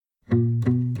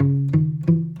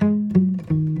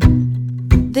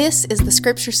This is the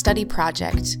Scripture Study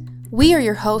Project. We are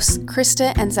your hosts,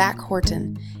 Krista and Zach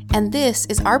Horton, and this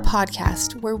is our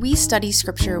podcast where we study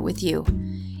Scripture with you.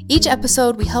 Each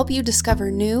episode, we help you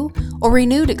discover new or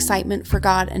renewed excitement for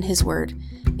God and His Word.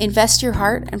 Invest your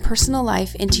heart and personal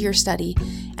life into your study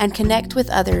and connect with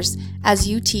others as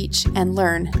you teach and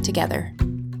learn together.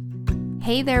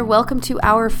 Hey there, welcome to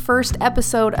our first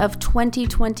episode of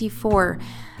 2024,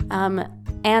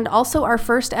 and also our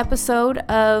first episode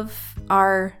of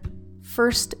our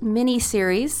first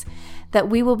mini-series that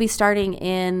we will be starting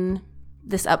in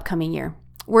this upcoming year.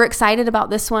 We're excited about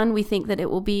this one. We think that it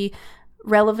will be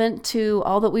relevant to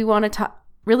all that we want to talk,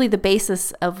 really the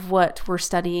basis of what we're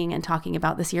studying and talking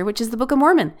about this year, which is the Book of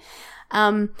Mormon.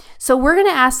 So we're going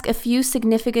to ask a few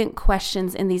significant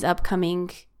questions in these upcoming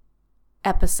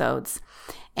episodes,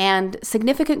 and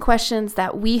significant questions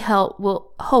that we hope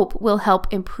will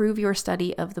help improve your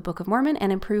study of the Book of Mormon and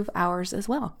improve ours as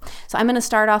well. So I'm going to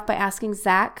start off by asking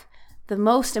Zach the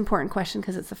most important question,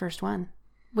 because it's the first one,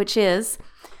 which is,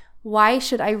 why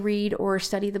should I read or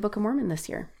study the Book of Mormon this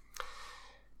year?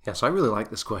 Yeah, so I really like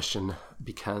this question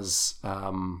because,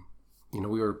 we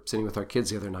were sitting with our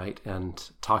kids the other night and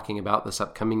talking about this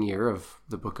upcoming year of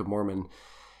the Book of Mormon.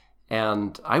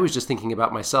 And I was just thinking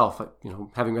about myself,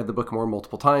 having read the Book of Mormon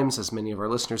multiple times, as many of our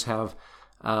listeners have.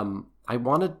 I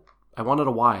wanted a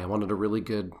why. I wanted a really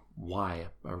good why,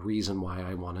 a reason why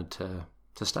I wanted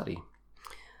to study.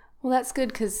 Well, that's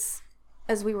good, because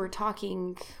as we were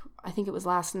talking, I think it was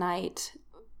last night,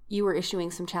 you were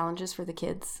issuing some challenges for the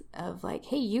kids of like,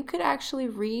 hey, you could actually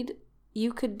read,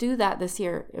 you could do that this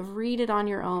year, read it on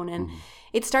your own. And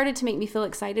it started to make me feel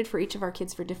excited for each of our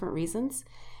kids for different reasons,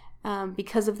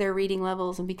 because of their reading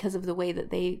levels and because of the way that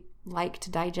they like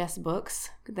to digest books,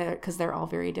 because they're all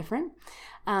very different.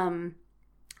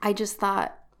 I just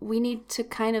thought we need to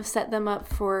kind of set them up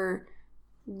for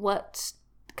what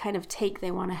kind of take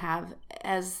they want to have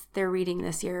as they're reading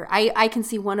this year. I can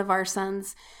see one of our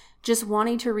sons just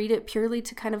wanting to read it purely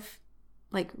to kind of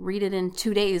like read it in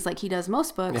 2 days like he does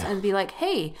most books, and be like,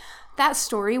 hey, that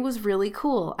story was really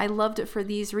cool. I loved it for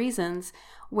these reasons.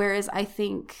 Whereas I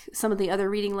think some of the other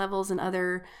reading levels and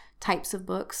other types of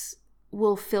books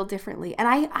will feel differently. And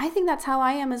I think that's how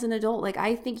I am as an adult. Like,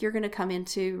 I think you're going to come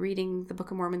into reading the Book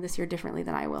of Mormon this year differently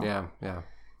than I will. Yeah.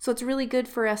 So it's really good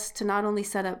for us to not only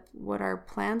set up what our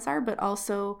plans are, but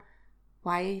also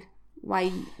why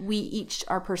we each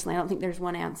are personally. I don't think there's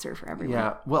one answer for everyone.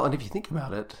 Yeah. Well, and if you think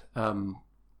about it, I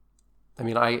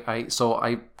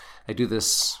do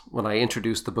this when I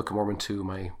introduce the Book of Mormon to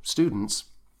my students.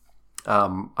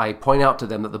 I point out to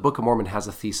them that the Book of Mormon has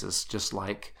a thesis, just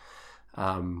like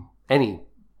any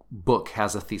book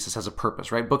has a thesis, has a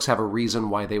purpose, right? Books have a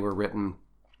reason why they were written.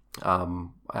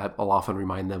 I'll often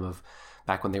remind them of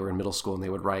back when they were in middle school and they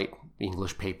would write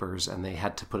English papers and they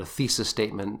had to put a thesis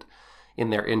statement in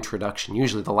their introduction,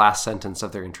 usually the last sentence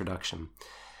of their introduction.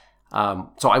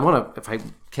 So I want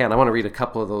to read a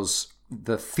couple of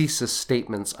the thesis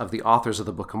statements of the authors of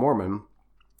the Book of Mormon,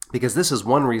 because this is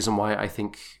one reason why I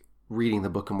think reading the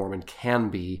Book of Mormon can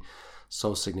be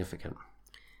so significant.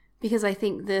 Because I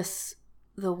think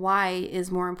the why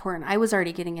is more important. I was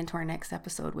already getting into our next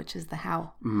episode, which is the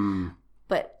how.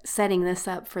 But setting this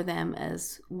up for them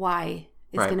as why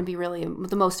is going to be really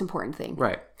the most important thing.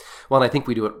 Right. Well, and I think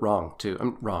we do it wrong,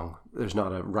 too. Wrong. There's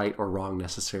not a right or wrong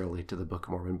necessarily to the Book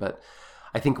of Mormon, but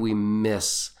I think we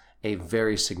miss a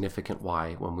very significant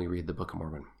why when we read the Book of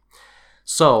Mormon.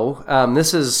 So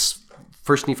this is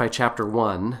 1 Nephi chapter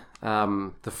 1,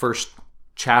 the first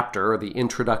chapter, or the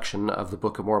introduction of the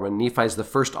Book of Mormon. Nephi is the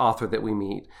first author that we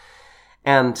meet.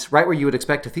 And right where you would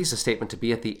expect a thesis statement to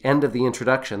be, at the end of the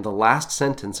introduction, the last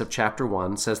sentence of chapter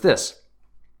 1 says this: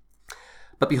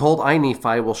 "But behold, I,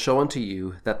 Nephi, will show unto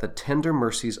you that the tender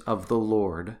mercies of the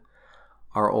Lord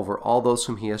are over all those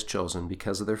whom he has chosen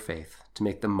because of their faith, to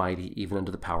make them mighty even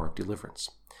unto the power of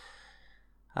deliverance."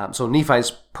 So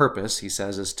Nephi's purpose, he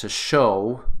says, is to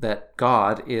show that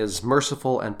God is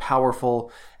merciful and powerful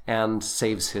and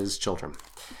saves his children.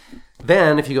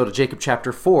 Then, if you go to Jacob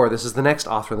chapter 4, this is the next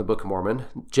author in the Book of Mormon.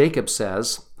 Jacob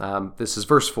says, this is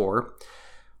verse 4,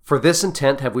 "For this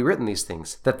intent have we written these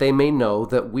things, that they may know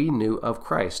that we knew of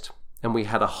Christ, and we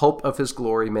had a hope of his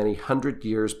glory many 100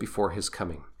 years before his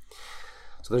coming."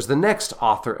 So there's the next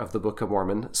author of the Book of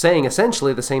Mormon saying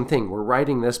essentially the same thing. We're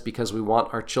writing this because we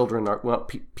want our children, our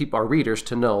readers,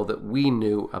 to know that we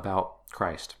knew about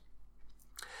Christ.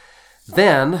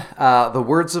 Then, the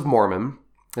Words of Mormon.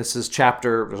 This is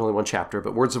there's only one chapter,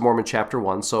 but Words of Mormon chapter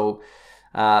 1. So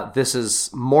this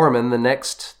is Mormon,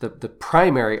 the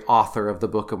primary author of the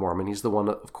Book of Mormon. He's the one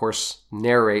that, of course,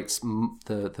 narrates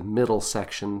the middle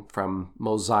section from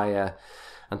Mosiah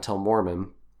until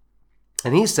Mormon.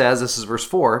 And he says, this is verse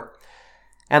 4,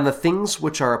 "And the things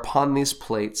which are upon these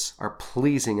plates are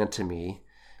pleasing unto me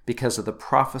because of the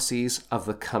prophecies of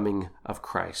the coming of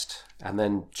Christ." And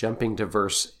then jumping to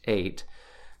verse 8,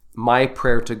 "My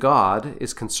prayer to God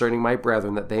is concerning my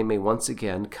brethren, that they may once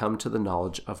again come to the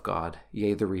knowledge of God,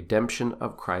 yea, the redemption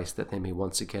of Christ, that they may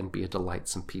once again be a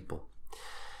delightsome people."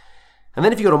 And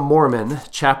then if you go to Mormon,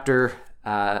 chapter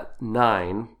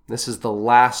 9, this is the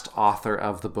last author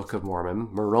of the Book of Mormon,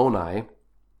 Moroni.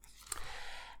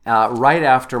 Right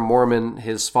after Mormon,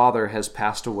 his father, has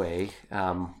passed away,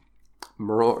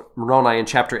 Moroni in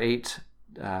chapter 8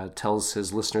 tells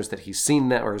his listeners that he's seen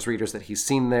them, or his readers that he's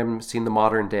seen them, seen the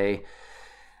modern day.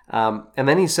 And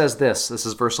then he says this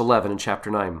is verse 11 in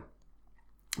chapter 9.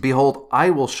 "Behold, I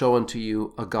will show unto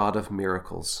you a God of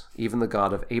miracles, even the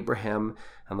God of Abraham,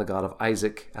 and the God of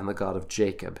Isaac, and the God of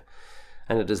Jacob.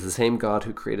 And it is the same God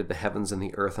who created the heavens and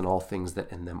the earth and all things that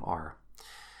in them are."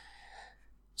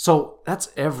 So that's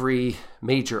every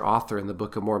major author in the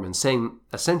Book of Mormon saying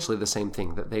essentially the same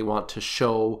thing, that they want to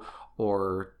show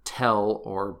or tell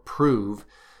or prove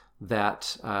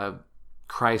that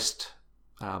Christ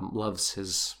loves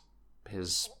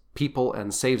his people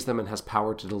and saves them and has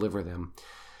power to deliver them.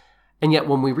 And yet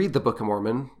when we read the Book of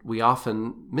Mormon, we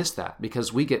often miss that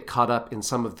because we get caught up in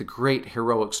some of the great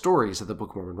heroic stories of the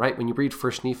Book of Mormon, right? When you read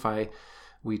First Nephi,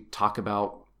 we talk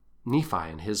about Nephi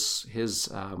and his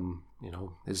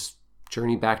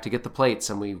journey back to get the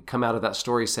plates, and we come out of that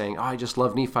story saying, "Oh, I just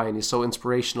love Nephi, and he's so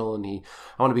inspirational, and I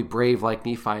want to be brave like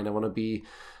Nephi, and I want to be,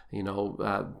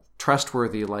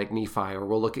 trustworthy like Nephi." Or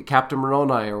we'll look at Captain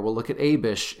Moroni, or we'll look at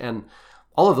Abish, and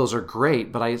all of those are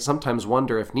great. But I sometimes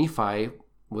wonder if Nephi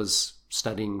was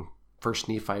studying First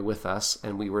Nephi with us,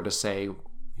 and we were to say,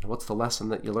 "What's the lesson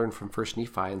that you learned from First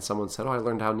Nephi?" And someone said, "Oh, I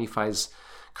learned how Nephi's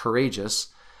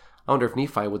courageous." I wonder if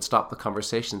Nephi would stop the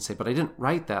conversation and say, "But I didn't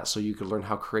write that so you could learn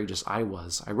how courageous I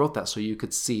was. I wrote that so you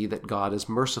could see that God is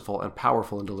merciful and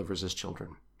powerful and delivers his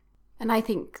children." And I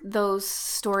think those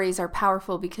stories are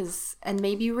powerful because, and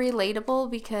maybe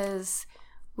relatable because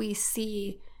we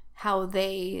see how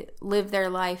they live their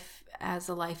life as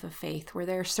a life of faith, where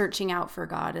they're searching out for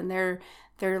God and they're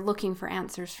looking for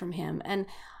answers from him. And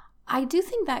I do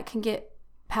think that can get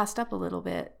passed up a little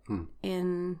bit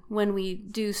in when we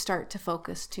do start to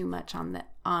focus too much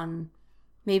on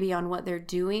what they're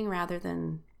doing rather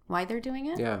than why they're doing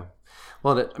it. Yeah.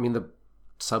 Well, the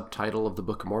subtitle of the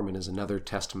Book of Mormon is Another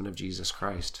Testament of Jesus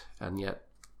Christ. And yet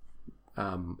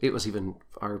it was even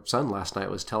our son last night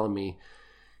was telling me,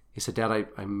 he said, "Dad,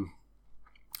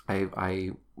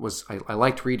 I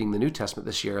liked reading the New Testament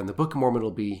this year, and the Book of Mormon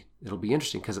it'll be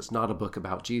interesting because it's not a book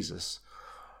about Jesus."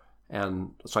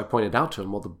 And so I pointed out to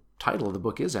him, well, the title of the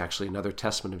book is actually Another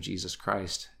Testament of Jesus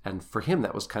Christ. And for him,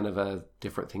 that was kind of a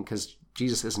different thing because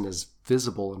Jesus isn't as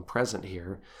visible and present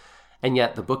here. And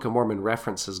yet the Book of Mormon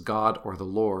references God or the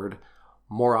Lord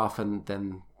more often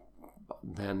than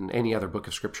any other book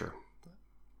of Scripture.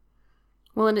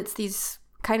 Well, and it's these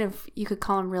kind of, you could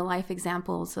call them real life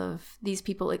examples of these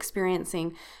people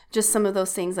experiencing just some of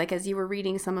those things. Like as you were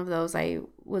reading some of those, I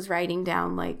was writing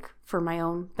down, like for my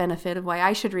own benefit of why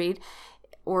I should read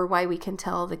or why we can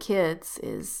tell the kids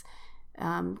is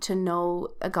to know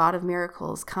a God of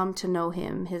miracles, come to know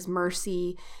him, his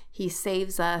mercy, he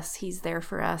saves us, he's there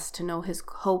for us, to know his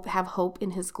hope, have hope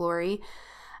in his glory.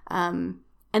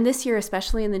 And this year,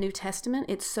 especially in the New Testament,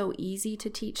 it's so easy to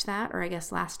teach that, or I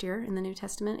guess last year in the New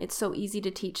Testament, it's so easy to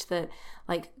teach that,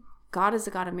 like, God is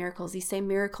a God of miracles. These same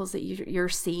miracles that you're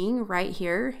seeing right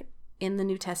here in the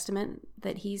New Testament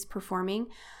that he's performing,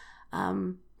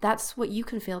 that's what you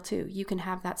can feel too. You can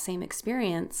have that same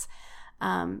experience.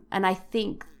 And I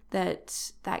think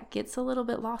that gets a little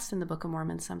bit lost in the Book of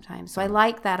Mormon sometimes. So I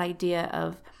like that idea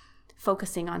of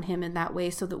focusing on him in that way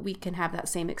so that we can have that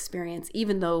same experience,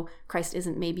 even though Christ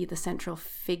isn't maybe the central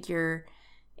figure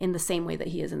in the same way that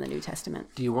he is in the New Testament.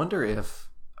 Do you wonder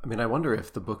I wonder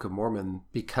if the Book of Mormon,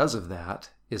 because of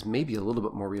that, is maybe a little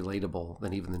bit more relatable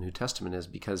than even the New Testament is,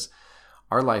 because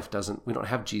our life we don't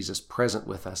have Jesus present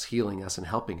with us, healing us and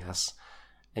helping us.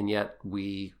 And yet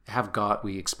we have God,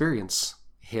 we experience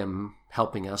him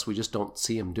helping us. We just don't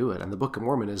see him do it. And the Book of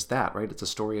Mormon is that, right? It's a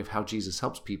story of how Jesus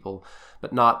helps people,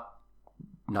 but not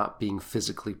being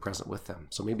physically present with them.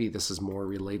 So maybe this is more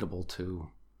relatable to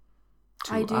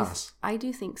us. I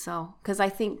do think so, because I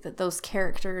think that those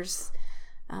characters,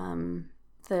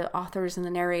 the authors and the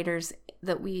narrators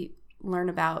that we learn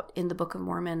about in the Book of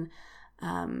Mormon,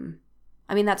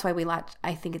 that's why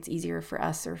I think it's easier for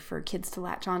us or for kids to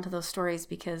latch on to those stories,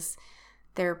 because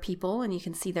they're people and you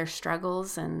can see their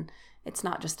struggles and it's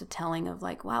not just a telling of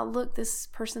like, wow, look, this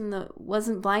person that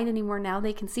wasn't blind anymore, now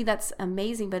they can see. That's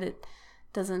amazing, but it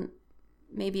doesn't,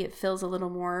 maybe it feels a little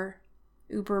more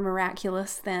uber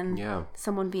miraculous than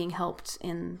someone being helped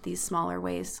in these smaller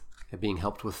ways. And being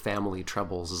helped with family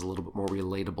troubles is a little bit more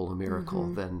relatable a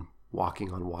miracle than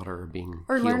walking on water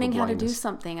or learning how to do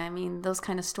something. I mean, those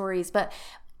kind of stories. But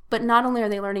not only are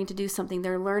they learning to do something,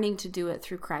 they're learning to do it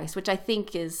through Christ, which I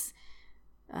think is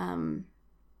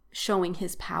showing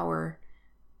his power.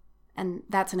 And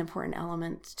that's an important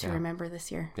element to remember this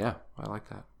year. Yeah, I like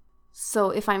that.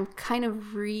 So if I'm kind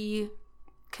of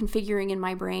reconfiguring in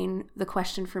my brain the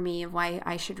question for me of why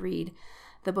I should read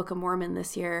the Book of Mormon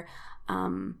this year,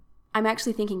 I'm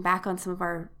actually thinking back on some of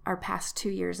our past 2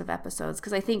 years of episodes,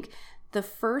 because I think the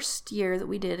first year that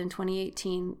we did in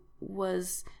 2018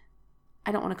 was,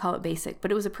 I don't want to call it basic,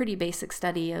 but it was a pretty basic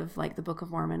study of like the Book of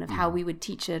Mormon, of how we would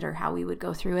teach it or how we would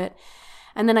go through it.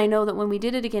 And then I know that when we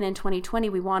did it again in 2020,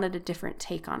 we wanted a different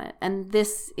take on it. And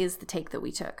this is the take that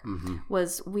we took,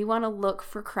 was we want to look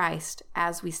for Christ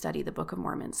as we study the Book of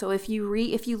Mormon. So if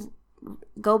you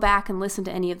go back and listen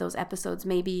to any of those episodes,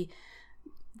 maybe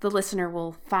the listener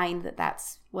will find that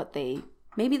that's what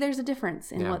maybe there's a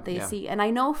difference in what they see. And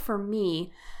I know for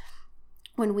me,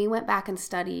 when we went back and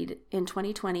studied in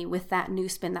 2020 with that new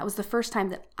spin, that was the first time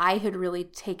that I had really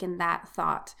taken that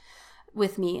thought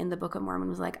with me in the Book of Mormon,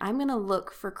 was like, I'm going to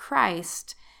look for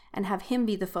Christ and have him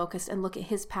be the focus and look at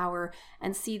his power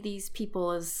and see these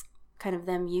people as kind of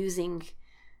them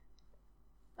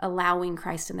allowing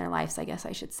Christ in their lives, I guess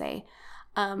I should say.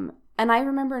 And I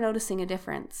remember noticing a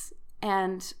difference.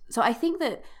 And so I think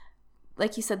that,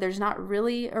 like you said, there's not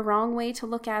really a wrong way to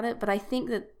look at it, but I think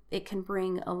that it can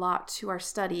bring a lot to our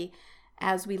study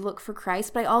as we look for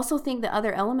Christ. But I also think the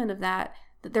other element of that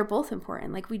they're both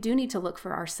important. Like, we do need to look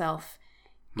for ourselves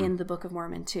in the Book of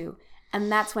Mormon too.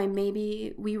 And that's why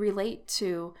maybe we relate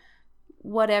to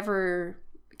whatever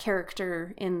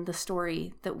character in the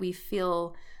story that we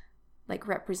feel like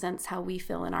represents how we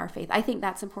feel in our faith. I think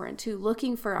that's important too,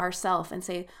 looking for ourselves and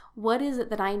say, what is it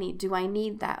that I need? Do I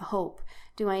need that hope?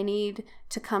 Do I need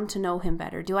to come to know him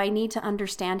better? Do I need to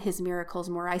understand his miracles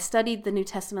more? I studied the New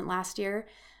Testament last year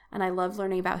and I love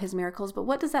learning about his miracles, but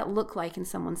what does that look like in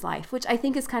someone's life? Which I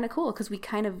think is kind of cool, because we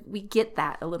get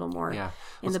that a little more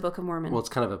in the Book of Mormon. Well, it's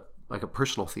kind of like a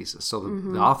personal thesis. So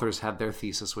the authors had their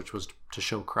thesis, which was to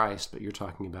show Christ, but you're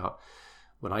talking about,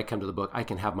 when I come to the book, I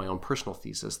can have my own personal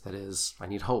thesis that is, I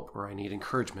need hope, or I need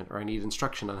encouragement, or I need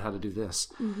instruction on how to do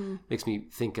this. Makes me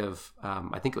think of,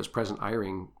 I think it was President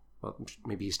Eyring, well,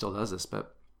 maybe he still does this,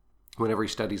 but whenever he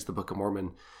studies the Book of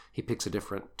Mormon, he picks a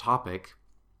different topic,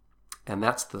 and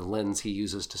that's the lens he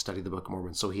uses to study the Book of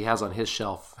Mormon. So he has on his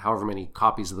shelf however many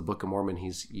copies of the Book of Mormon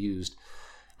he's used,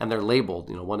 and they're labeled,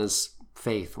 one is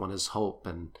faith, one is hope,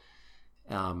 and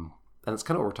it's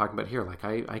kind of what we're talking about here. Like,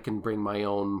 I can bring my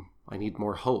own, I need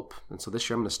more hope. And so this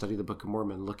year I'm going to study the Book of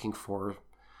Mormon, looking for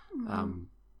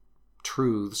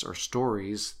truths or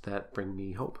stories that bring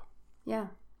me hope. Yeah.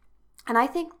 And I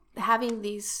think having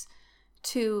these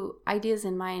two ideas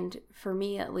in mind, for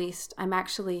me at least,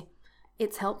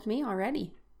 it's helped me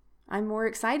already. I'm more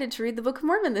excited to read the Book of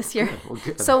Mormon this year. Well,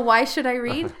 so why should I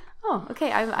read? Oh,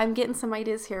 okay. I'm getting some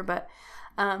ideas here, but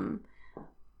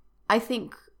I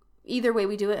think either way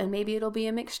we do it, and maybe it'll be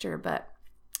a mixture, but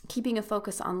keeping a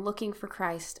focus on looking for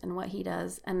Christ and what he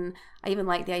does. And I even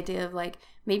like the idea of, like,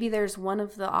 maybe there's one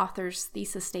of the author's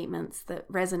thesis statements that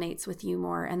resonates with you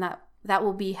more, and that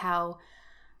will be how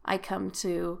I come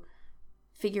to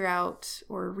figure out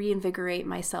or reinvigorate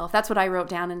myself. That's what I wrote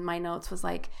down in my notes, was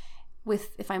like,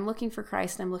 if I'm looking for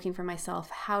Christ and I'm looking for myself,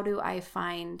 how do I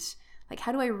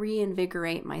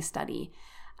reinvigorate my study?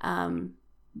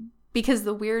 Because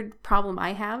the weird problem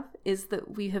I have is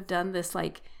that we have done this,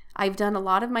 like, I've done a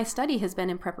lot of my study has been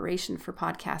in preparation for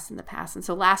podcasts in the past. And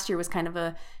so last year was kind of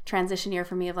a transition year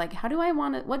for me of, like,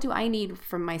 what do I need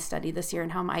from my study this year,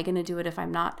 and how am I going to do it if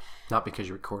I'm not because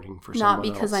you're recording for someone else.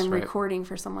 Not because I'm recording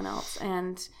for someone else.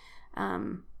 And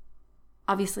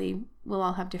obviously we'll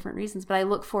all have different reasons, but I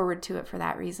look forward to it for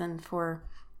that reason, for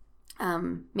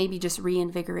maybe just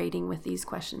reinvigorating with these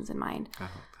questions in mind. I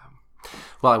like that.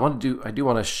 Well, I do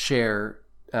want to share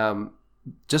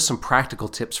just some practical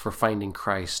tips for finding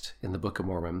Christ in the Book of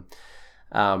Mormon.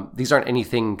 These aren't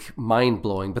anything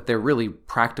mind-blowing, but they're really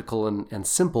practical and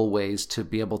simple ways to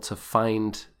be able to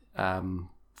find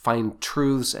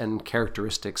truths and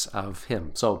characteristics of him.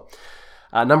 So,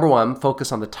 number one,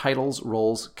 focus on the titles,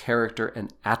 roles, character,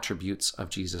 and attributes of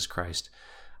Jesus Christ.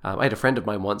 I had a friend of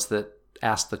mine once that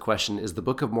asked the question, is the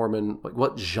Book of Mormon,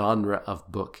 what genre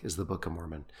of book is the Book of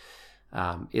Mormon?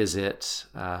 Is it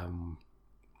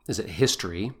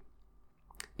history?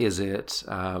 Is it,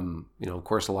 of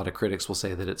course, a lot of critics will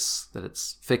say that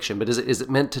it's fiction, but is it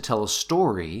meant to tell a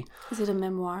story? Is it a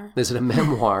memoir? Is it a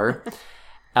memoir?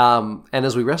 And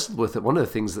as we wrestled with it, one of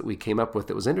the things that we came up with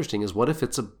that was interesting is, what if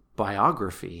it's a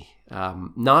biography,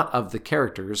 not of the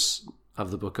characters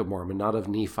of the Book of Mormon, not of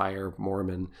Nephi or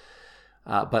Mormon,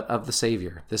 but of the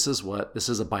Savior. This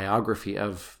is a biography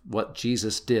of what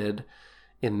Jesus did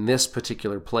in this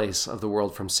particular place of the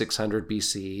world from 600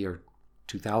 BC or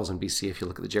 2000 BC, if you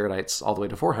look at the Jaredites, all the way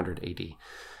to 400 AD.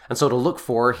 And so to look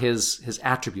for his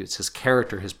attributes, his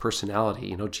character, his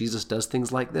personality. Jesus does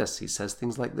things like this. He says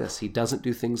things like this. He doesn't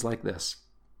do things like this.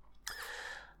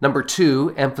 Number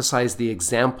 2, emphasize the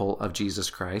example of Jesus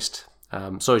Christ.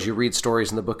 So as you read stories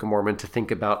in the Book of Mormon, to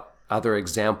think about other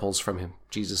examples from him,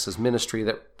 Jesus' ministry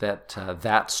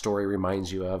that story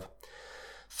reminds you of.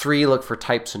 3, look for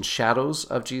types and shadows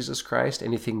of Jesus Christ,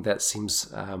 anything that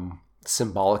seems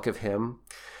symbolic of him.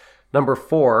 Number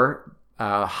 4,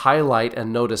 highlight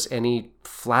and notice any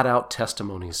flat-out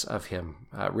testimonies of him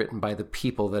written by the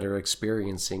people that are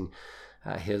experiencing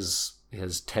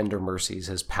his tender mercies,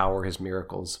 his power, his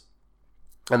miracles.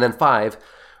 And then 5,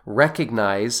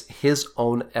 recognize his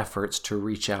own efforts to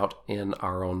reach out in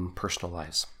our own personal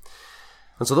lives.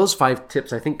 And so those 5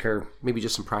 tips, I think, are maybe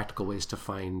just some practical ways to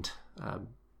find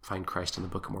Christ in the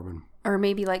Book of Mormon. Or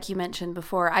maybe, like you mentioned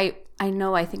before, I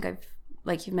think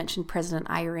like you mentioned, President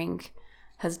Eyring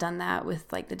has done that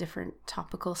with like the different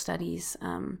topical studies.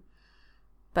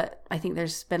 But I think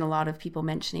there's been a lot of people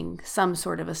mentioning some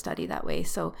sort of a study that way.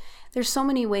 So there's so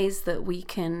many ways that we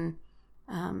can,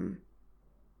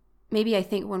 maybe I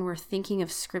think when we're thinking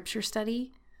of scripture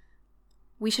study,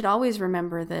 we should always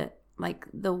remember that like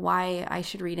the why I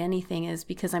should read anything is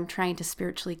because I'm trying to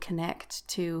spiritually connect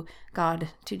to God,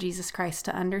 to Jesus Christ,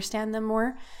 to understand them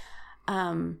more.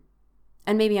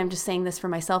 And maybe I'm just saying this for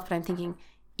myself, but I'm thinking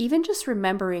even just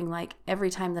remembering like every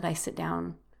time that I sit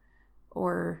down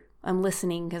or I'm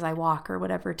listening because I walk or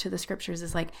whatever to the scriptures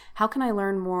is like, how can I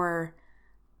learn more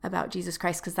about Jesus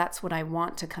Christ? Because that's what I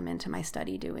want to come into my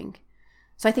study doing.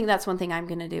 So I think that's one thing I'm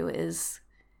going to do is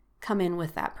come in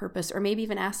with that purpose, or maybe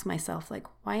even ask myself, like,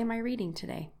 why am I reading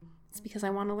today? It's because I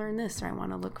want to learn this, or I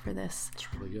want to look for this.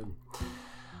 That's really good.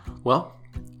 Well,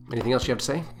 anything else you have to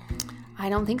say? I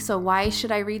don't think so. Why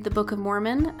should I read the Book of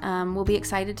Mormon? We'll be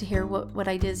excited to hear what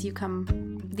ideas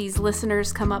these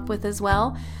listeners come up with as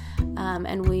well.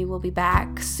 And we will be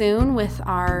back soon with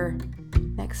our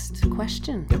next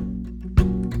question.